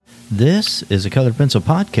This is a Colored Pencil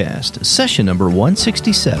Podcast, session number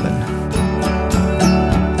 167.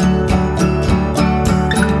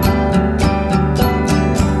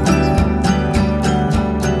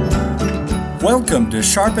 Welcome to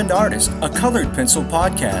Sharpened Artist, a Colored Pencil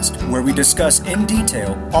Podcast, where we discuss in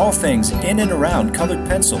detail all things in and around colored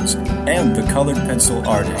pencils and the colored pencil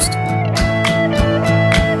artist.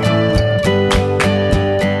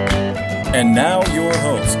 And now your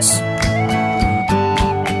hosts,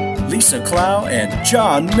 Lisa Clow and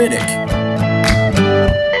John Middick.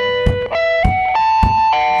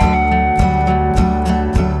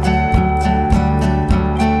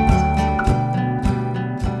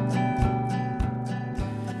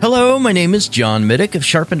 Hello, my name is John Middick of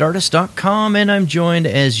SharpenedArtist.com, and I'm joined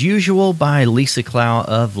as usual by Lisa Clow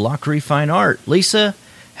of Lockery Fine Art. Lisa,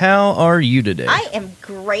 how are you today? I am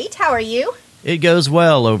great. How are you? It goes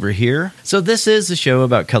well over here. So this is a show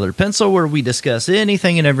about colored pencil where we discuss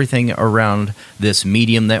anything and everything around this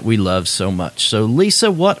medium that we love so much. So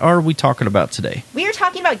Lisa, what are we talking about today? We are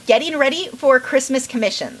talking about getting ready for Christmas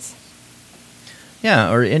commissions.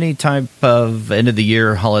 Yeah, or any type of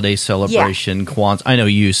end-of-the-year holiday celebration, Kwanzaa. I know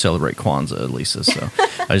you celebrate Kwanzaa, Lisa, so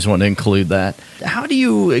I just want to include that. How do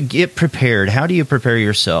you get prepared? How do you prepare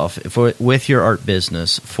yourself with your art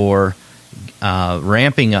business for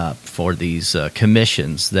ramping up for these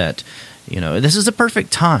commissions that, you know, this is a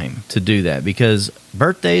perfect time to do that because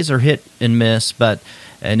birthdays are hit and miss, but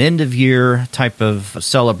an end-of-year type of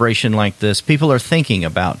celebration like this, people are thinking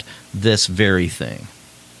about this very thing.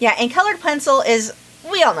 Yeah, and colored pencil is,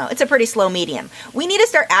 we all know, it's a pretty slow medium. We need to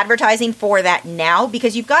start advertising for that now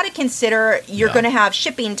because you've got to consider you're going to have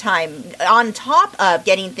shipping time on top of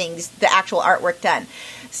getting the actual artwork done.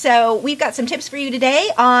 So we've got some tips for you today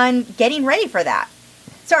on getting ready for that.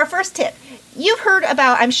 So our first tip, you've heard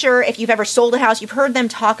about, I'm sure if you've ever sold a house, you've heard them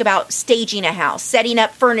talk about staging a house, setting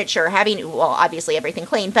up furniture, having, well, obviously everything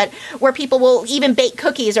clean, but where people will even bake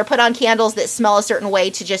cookies or put on candles that smell a certain way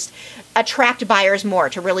to just attract buyers more,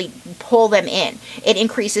 to really pull them in. It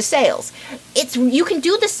increases sales. You can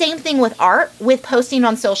do the same thing with art with posting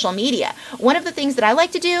on social media. One of the things that I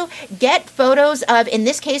like to do, get photos of, in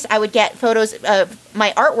this case, I would get photos of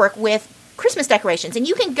my artwork with Christmas decorations, and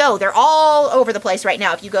you can go, they're all over the place right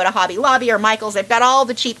now. If you go to Hobby Lobby or Michael's, they've got all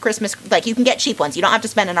the cheap Christmas, like you can get cheap ones, you don't have to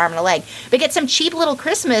spend an arm and a leg, but get some cheap little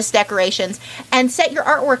Christmas decorations and set your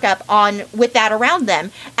artwork up on with that around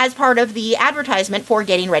them as part of the advertisement for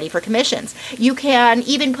getting ready for commissions. You can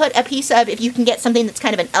even put a piece of, if you can get something that's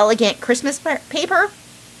kind of an elegant Christmas paper,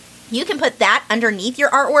 you can put that underneath your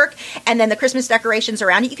artwork and then the Christmas decorations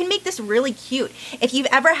around it. You can make this really cute. If you've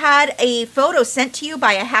ever had a photo sent to you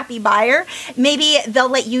by a happy buyer, maybe they'll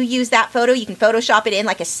let you use that photo. You can Photoshop it in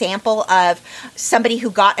like a sample of somebody who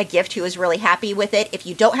got a gift who was really happy with it. If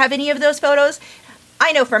you don't have any of those photos,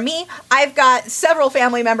 I know for me, I've got several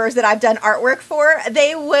family members that I've done artwork for.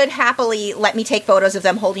 They would happily let me take photos of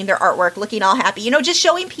them holding their artwork, looking all happy, just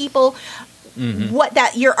showing people what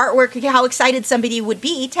that your artwork, how excited somebody would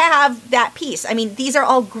be to have that piece. I mean, these are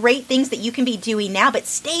all great things that you can be doing now, but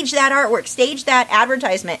stage that artwork, stage that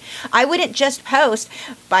advertisement. I wouldn't just post,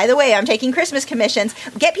 by the way, I'm taking Christmas commissions.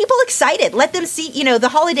 Get people excited. Let them see, the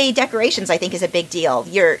holiday decorations, I think, is a big deal.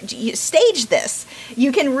 You stage this.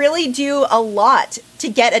 You can really do a lot to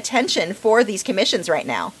get attention for these commissions right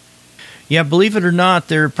now. Yeah, believe it or not,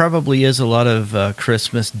 there probably is a lot of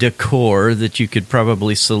Christmas decor that you could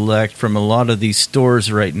probably select from a lot of these stores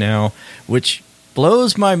right now, which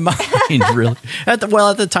blows my mind, really. At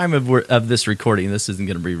the time of this recording, this isn't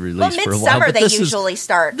going to be released for a while. Midsummer, they usually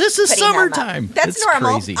start. This is summertime. That's it's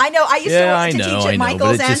normal. Crazy. I know. I used to teach at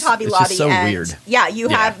Michael's and Hobby Lobby. It's just so weird. Yeah, you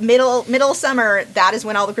have middle summer. That is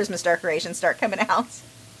when all the Christmas decorations start coming out.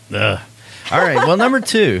 Ugh. All right, well, number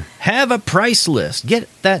 2, have a price list. Get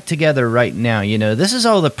that together right now. This is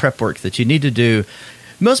all the prep work that you need to do.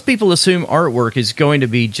 Most people assume artwork is going to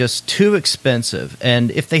be just too expensive,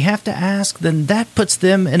 and if they have to ask, then that puts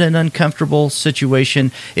them in an uncomfortable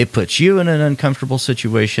situation. It puts you in an uncomfortable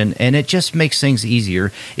situation, and it just makes things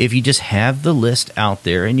easier if you just have the list out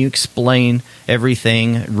there and you explain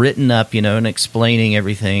everything written up, and explaining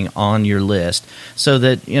everything on your list so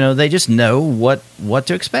that, they just know what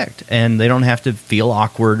to expect, and they don't have to feel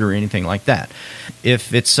awkward or anything like that.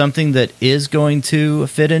 If it's something that is going to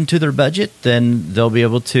fit into their budget, then they'll be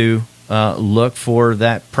able to look for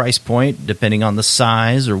that price point depending on the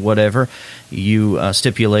size or whatever you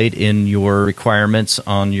stipulate in your requirements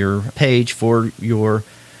on your page for your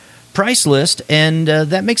price list, and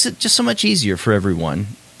that makes it just so much easier for everyone.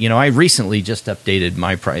 I recently just updated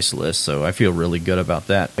my price list, so I feel really good about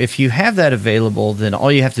that. If you have that available, then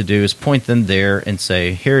all you have to do is point them there and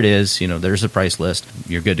say, here it is, there's a price list.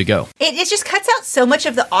 You're good to go. It just cuts out so much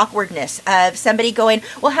of the awkwardness of somebody going,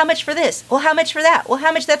 well, how much for this? Well, how much for that? Well,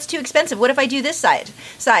 how much? That's too expensive. What if I do this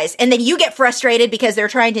size? And then you get frustrated because they're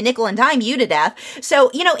trying to nickel and dime you to death. So,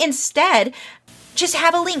 instead, just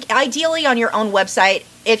have a link, ideally on your own website.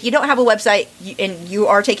 If you don't have a website and you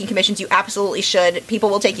are taking commissions, you absolutely should. People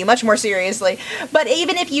will take you much more seriously. But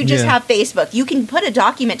even if you just have Facebook, you can put a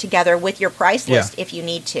document together with your price list if you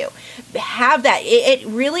need to. Have that. It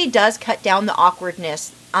really does cut down the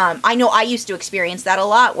awkwardness. I know I used to experience that a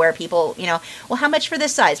lot where people, well, how much for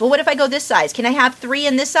this size? Well, what if I go this size? Can I have 3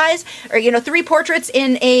 in this size? Or, 3 portraits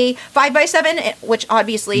in a 5x7, which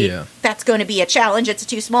obviously that's going to be a challenge. It's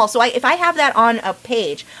too small. So if I have that on a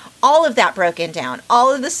page, all of that broken down,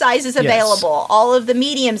 all of the sizes available, all of the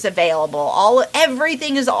mediums available,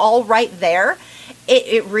 everything is all right there.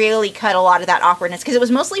 It really cut a lot of that awkwardness because it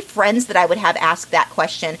was mostly friends that I would have ask that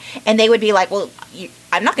question, and they would be like, well,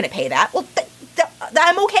 I'm not going to pay that. Well,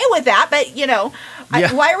 I'm okay with that, but,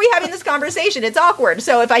 why are we having this conversation? It's awkward.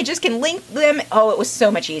 So if I just can link them, it was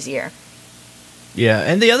so much easier. Yeah,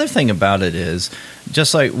 and the other thing about it is,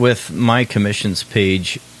 just like with my commissions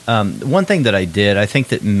page, one thing that I did, I think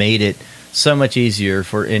that made it so much easier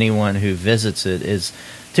for anyone who visits it is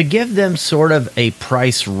to give them sort of a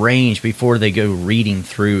price range before they go reading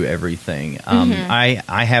through everything. I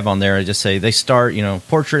have on there, I just say they start,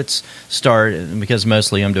 portraits start, because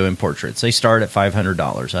mostly I'm doing portraits, they start at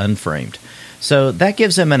 $500 unframed. So that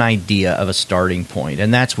gives them an idea of a starting point,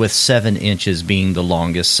 and that's with 7 inches being the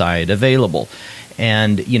longest side available.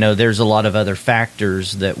 And, there's a lot of other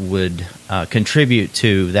factors that would contribute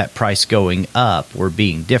to that price going up or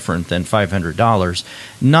being different than $500,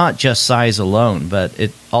 not just size alone, but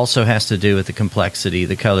it also has to do with the complexity,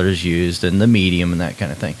 the colors used, and the medium and that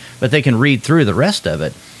kind of thing. But they can read through the rest of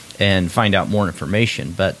it and find out more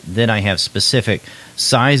information. But then I have specific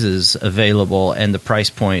sizes available and the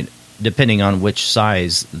price point depending on which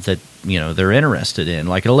size that they're interested in.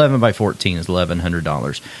 Like an 11 by 14 is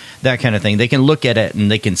 $1,100. That kind of thing. They can look at it and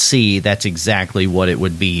they can see that's exactly what it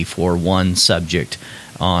would be for one subject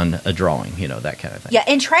on a drawing, that kind of thing. Yeah,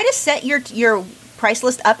 and try to set your price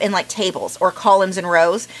list up in like tables or columns and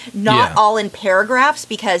rows, not all in paragraphs,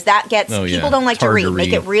 because that gets people don't like to read.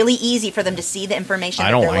 Make it really easy for them to see the information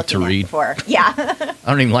that they're looking at for. Yeah. I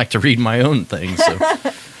don't even like to read my own things. So.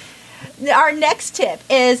 Our next tip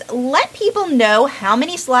is let people know how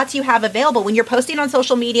many slots you have available when you're posting on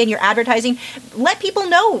social media and you're advertising. Let people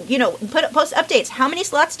know, post updates. How many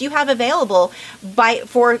slots do you have available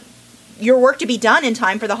for your work to be done in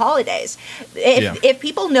time for the holidays? If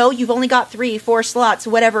people know you've only got 3-4 slots,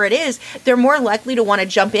 whatever it is, they're more likely to want to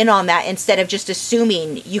jump in on that instead of just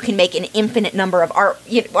assuming you can make an infinite number of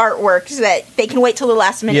artworks that they can wait till the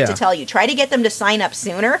last minute to tell you. Try to get them to sign up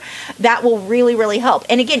sooner. That will really, really help.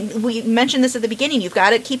 And again, we mentioned this at the beginning. You've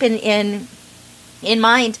got to keep in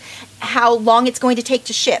mind how long it's going to take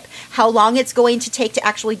to ship, how long it's going to take to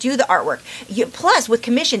actually do the artwork. Plus, with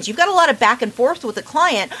commissions, you've got a lot of back and forth with the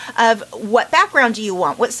client of what background do you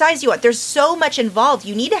want, what size do you want. There's so much involved.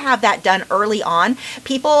 You need to have that done early on.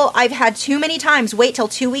 I've had too many times wait till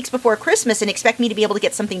 2 weeks before Christmas and expect me to be able to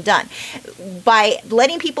get something done. By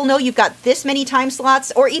letting people know you've got this many time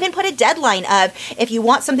slots, or even put a deadline of, if you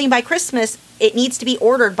want something by Christmas, it needs to be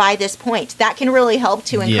ordered by this point. That can really help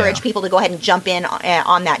to encourage people to go ahead and jump in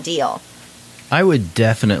on that deal. I would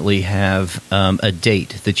definitely have a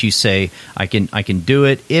date that you say, I can do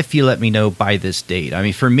it if you let me know by this date. I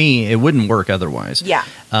mean, for me, it wouldn't work otherwise. Yeah.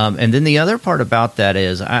 And then the other part about that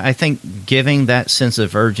is I think giving that sense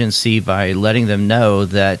of urgency by letting them know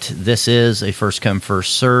that this is a first come,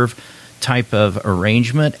 first serve type of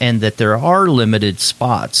arrangement and that there are limited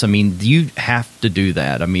spots. I mean, you have to do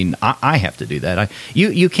that. I mean, I have to do that.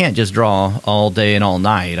 You can't just draw all day and all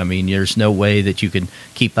night. I mean, there's no way that you can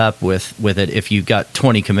keep up with it if you got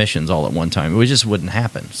 20 commissions all at one time. It just wouldn't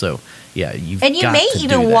happen. So, yeah, you may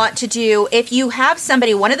even want to do, if you have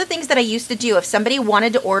somebody, one of the things that I used to do, if somebody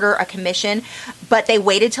wanted to order a commission, but they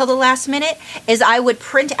waited till the last minute, is I would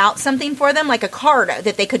print out something for them, like a card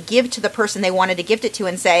that they could give to the person they wanted to gift it to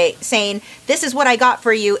and saying, this is what I got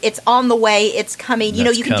for you. It's on the way. It's coming.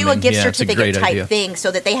 You can do a gift certificate type thing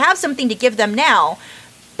so that they have something to give them now,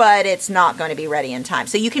 but it's not going to be ready in time.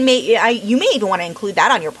 So you may even want to include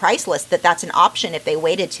that on your price list, that's an option if they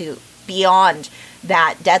waited to beyond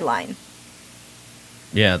that deadline.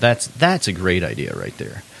 Yeah, that's a great idea right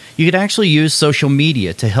there. You could actually use social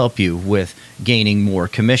media to help you with gaining more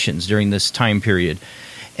commissions during this time period.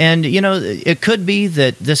 And, it could be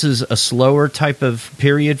that this is a slower type of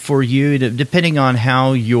period for you, depending on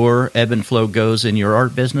how your ebb and flow goes in your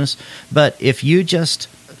art business. But if you just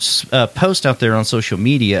post out there on social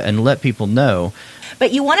media and let people know.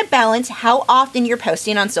 But you want to balance how often you're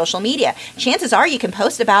posting on social media. Chances are you can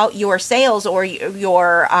post about your sales or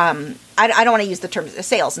your I don't want to use the term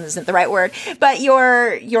sales, and isn't the right word, but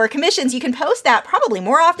your commissions, you can post that probably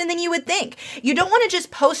more often than you would think. You don't want to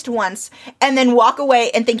just post once and then walk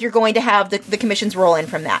away and think you're going to have the commissions roll in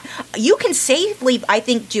from that. You can safely, I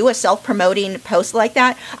think, do a self-promoting post like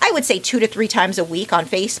that. I would say 2 to 3 times a week on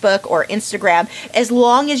Facebook or Instagram, as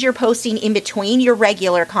long as you're posting in between your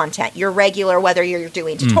regular content, your regular, whether you're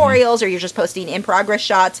doing tutorials or you're just posting in progress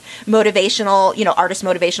shots, motivational, artist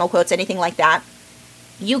motivational quotes, anything like that.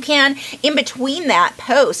 You can, in between that,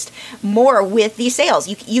 post more with these sales.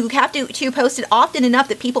 You have to post it often enough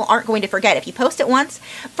that people aren't going to forget. If you post it once,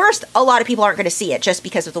 first, a lot of people aren't going to see it just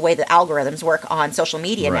because of the way the algorithms work on social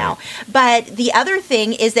media now. But the other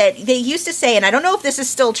thing is that they used to say, and I don't know if this is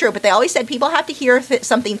still true, but they always said people have to hear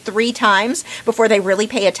something 3 times before they really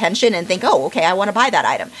pay attention and think, oh, okay, I want to buy that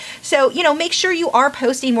item. So, make sure you are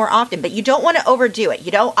posting more often, but you don't want to overdo it.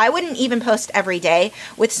 I wouldn't even post every day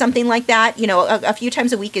with something like that. A few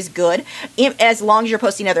times a week is good, as long as you're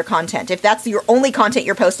posting other content. If that's your only content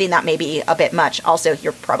you're posting, that may be a bit much. Also,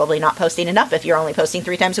 you're probably not posting enough if you're only posting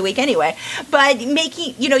 3 times a week anyway. But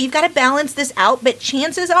you've got to balance this out, but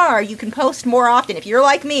chances are you can post more often. If you're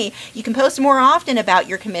like me, you can post more often about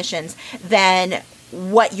your commissions than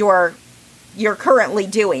what you're currently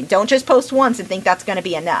doing. Don't just post once and think that's going to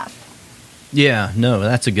be enough. Yeah, no,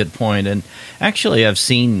 that's a good point. And actually, I've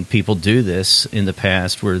seen people do this in the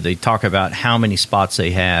past where they talk about how many spots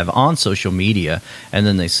they have on social media, and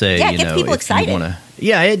then they say, it gets people excited.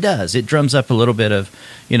 Yeah, it does. It drums up a little bit of,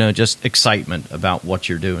 just excitement about what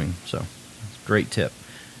you're doing. So, great tip.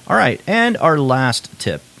 All right, and our last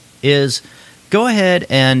tip is go ahead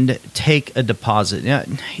and take a deposit.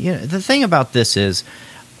 The thing about this is,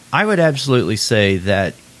 I would absolutely say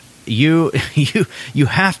that you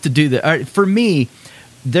have to do that. For me,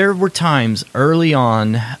 there were times early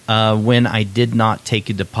on when I did not take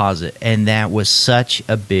a deposit, and that was such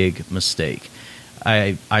a big mistake.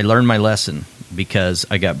 I learned my lesson because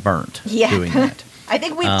I got burnt doing that. I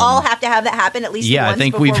think we all have to have that happen at least once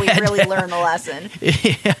before we really learn the lesson.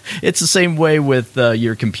 Yeah, it's the same way with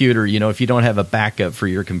your computer. If you don't have a backup for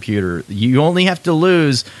your computer, you only have to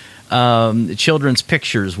lose children's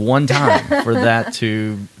pictures one time for that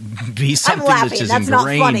to be something that's just that's ingrained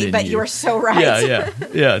not funny, in but you. You're so right.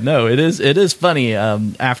 Yeah. No, it is funny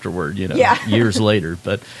afterward, years later.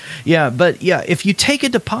 But if you take a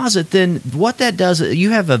deposit, then what that does,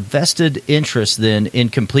 you have a vested interest then in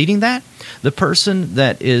completing that. The person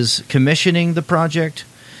that is commissioning the project,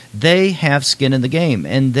 they have skin in the game,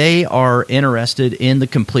 and they are interested in the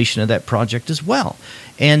completion of that project as well.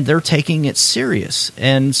 And they're taking it serious.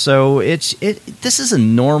 And so this is a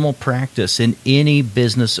normal practice in any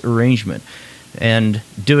business arrangement. And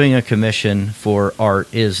doing a commission for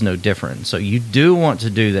art is no different. So you do want to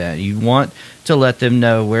do that. You want to let them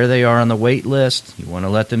know where they are on the wait list. You want to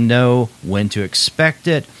let them know when to expect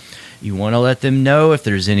it. You want to let them know if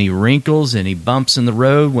there's any wrinkles, any bumps in the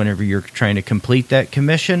road whenever you're trying to complete that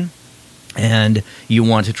commission. And you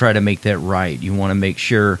want to try to make that right. You want to make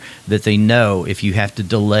sure that they know if you have to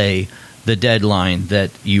delay the deadline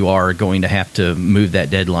that you are going to have to move that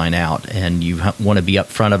deadline out. And you want to be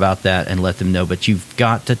upfront about that and let them know. But you've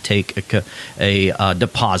got to take a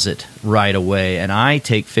deposit right away. And I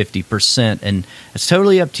take 50%. And it's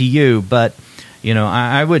totally up to you, but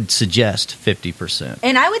I would suggest 50%.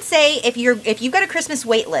 And I would say if you've got a Christmas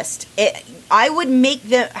wait list, I would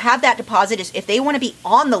have that deposit if they want to be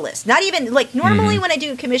on the list. Not even like normally when I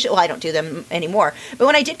do commission, well, I don't do them anymore. But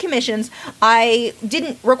when I did commissions, I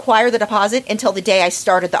didn't require the deposit until the day I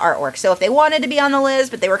started the artwork. So if they wanted to be on the list,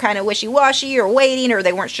 but they were kind of wishy-washy or waiting, or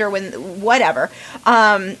they weren't sure when, whatever,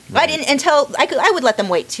 I didn't I would let them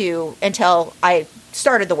wait until I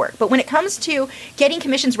started the work. But when it comes to getting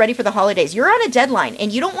commissions ready for the holidays, you're on a deadline,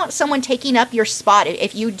 and you don't want someone taking up your spot.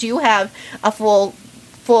 If you do have a full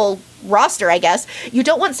roster, I guess, you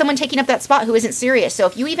don't want someone taking up that spot who isn't serious. So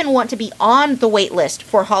if you even want to be on the wait list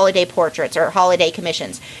for holiday portraits or holiday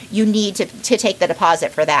commissions, you need to take the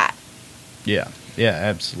deposit for that. Yeah,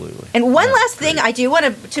 absolutely. And one last thing I do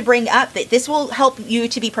want to bring up, that this will help you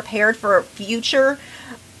to be prepared for future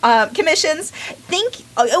commissions, think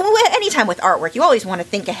anytime with artwork, you always want to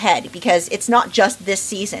think ahead because it's not just this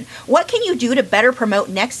season. What can you do to better promote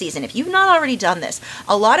next season? If you've not already done this,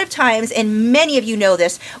 a lot of times, and many of you know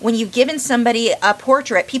this, when you've given somebody a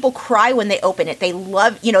portrait, people cry when they open it. They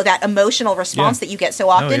love, that emotional response that you get so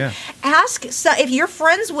often. Oh, yeah. Ask if you're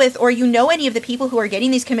friends with or you know any of the people who are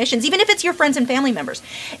getting these commissions, even if it's your friends and family members.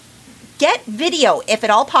 Get video, if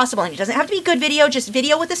at all possible, and it doesn't have to be good video, just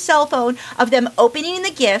video with a cell phone of them opening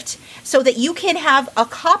the gift so that you can have a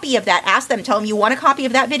copy of that. Ask them, tell them you want a copy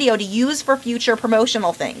of that video to use for future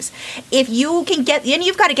promotional things. If you can get, and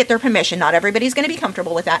you've got to get their permission, not everybody's going to be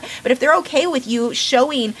comfortable with that, but if they're okay with you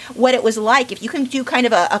showing what it was like, if you can do kind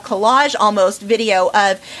of a collage almost video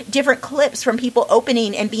of different clips from people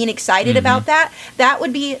opening and being excited about that, that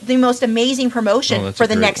would be the most amazing promotion for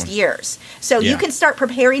the next years. So you can start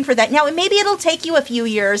preparing for that. Now, maybe it'll take you a few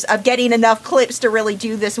years of getting enough clips to really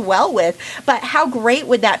do this well with, but how great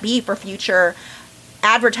would that be for future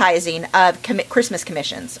advertising of Christmas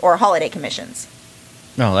commissions or holiday commissions?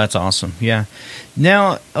 Oh, that's awesome. Yeah.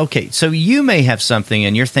 Now, okay, so you may have something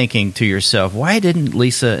and you're thinking to yourself, why didn't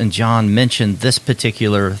Lisa and John mention this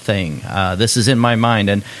particular thing? This is in my mind.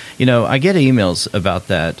 And, I get emails about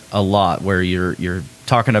that a lot where you're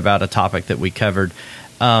talking about a topic that we covered.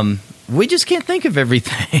 We just can't think of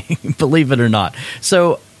everything, believe it or not.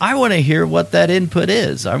 So I want to hear what that input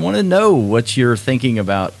is. I want to know what you're thinking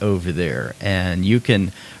about over there. And you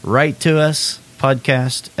can write to us,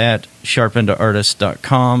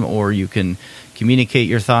 podcast@sharpenedartist.com, or you can communicate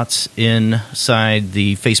your thoughts inside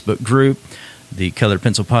the Facebook group, the Colored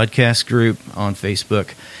Pencil Podcast group on Facebook.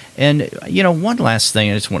 And, one last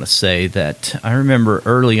thing I just want to say that I remember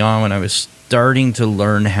early on when I was starting to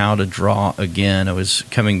learn how to draw again. I was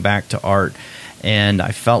coming back to art, and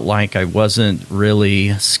I felt like I wasn't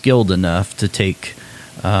really skilled enough to take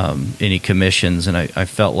any commissions, and I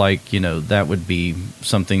felt like, that would be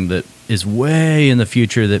something that is way in the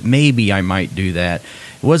future that maybe I might do that.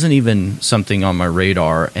 It wasn't even something on my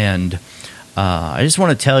radar, and I just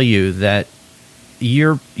want to tell you that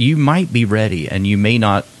you might be ready, and you may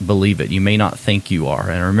not believe it. You may not think you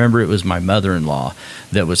are. And I remember it was my mother-in-law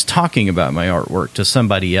that was talking about my artwork to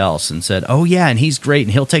somebody else and said, "Oh yeah, and he's great,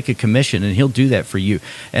 and he'll take a commission, and he'll do that for you."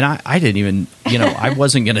 And I didn't even, I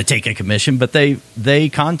wasn't going to take a commission, but they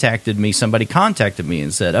contacted me. Somebody contacted me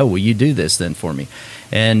and said, "Oh, will you do this then for me?"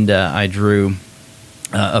 And I drew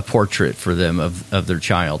a portrait for them of their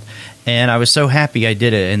child. And I was so happy I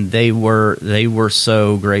did it, and they were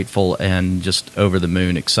so grateful and just over the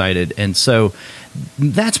moon excited. And so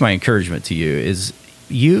that's my encouragement to you is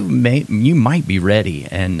you might be ready,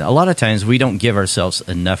 and a lot of times we don't give ourselves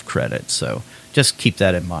enough credit. So just keep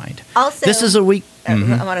that in mind. Also, this is a week. I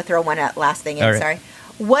want to throw one last thing in. All right. Sorry.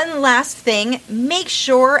 One last thing. Make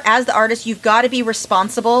sure, as the artist, you've got to be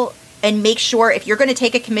responsible. And make sure if you're going to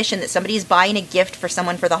take a commission that somebody is buying a gift for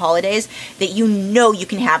someone for the holidays, that you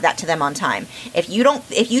can have that to them on time. If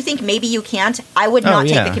you think maybe you can't, I would not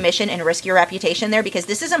take the commission and risk your reputation there, because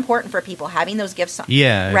this is important for people having those gifts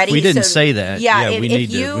ready. If we didn't say that. We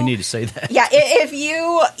need to say that. Yeah, if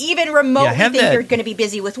you even remotely think you're going to be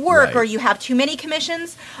busy with work or you have too many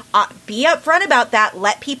commissions, be upfront about that.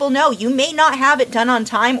 Let people know you may not have it done on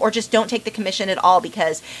time, or just don't take the commission at all,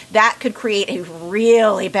 because that could create a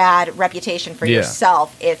really bad reputation for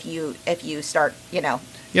yourself if you start, Yeah,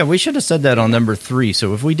 we should have said that on number 3.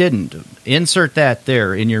 So if we didn't, insert that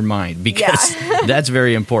there in your mind, because that's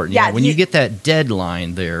very important. Yeah, when you get that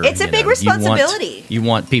deadline there, it's a big responsibility. You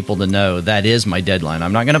want people to know that is my deadline.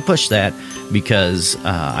 I'm not going to push that because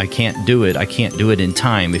I can't do it. I can't do it in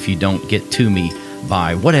time if you don't get to me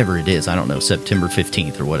by whatever it is. I don't know, September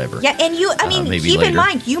 15th or whatever. Yeah, and keep later. in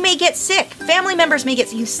mind, you may get sick. Family members may get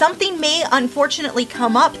sick. Something may unfortunately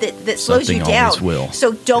come up that slows you down. Always will.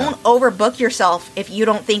 So don't overbook yourself if you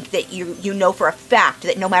don't think that you know for a fact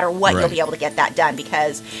that no matter what you'll be able to get that done,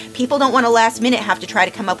 because people don't want to last minute have to try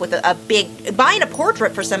to come up with a big, buying a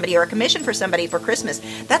portrait for somebody or a commission for somebody for Christmas.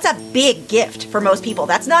 That's a big gift for most people.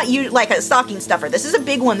 That's not like a stocking stuffer. This is a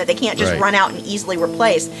big one that they can't just run out and easily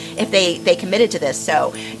replace if they committed to this.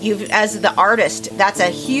 So as the artist, that's a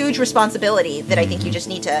huge responsibility that I think you just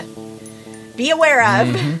need to be aware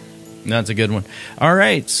of. That's a good one. All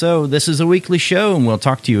right, so this is a weekly show, and we'll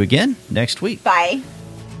talk to you again next week. Bye.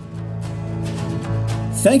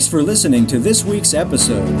 Thanks for listening to this week's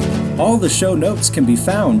episode. All the show notes can be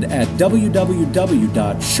found at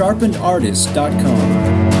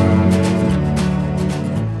www.sharpenedartist.com.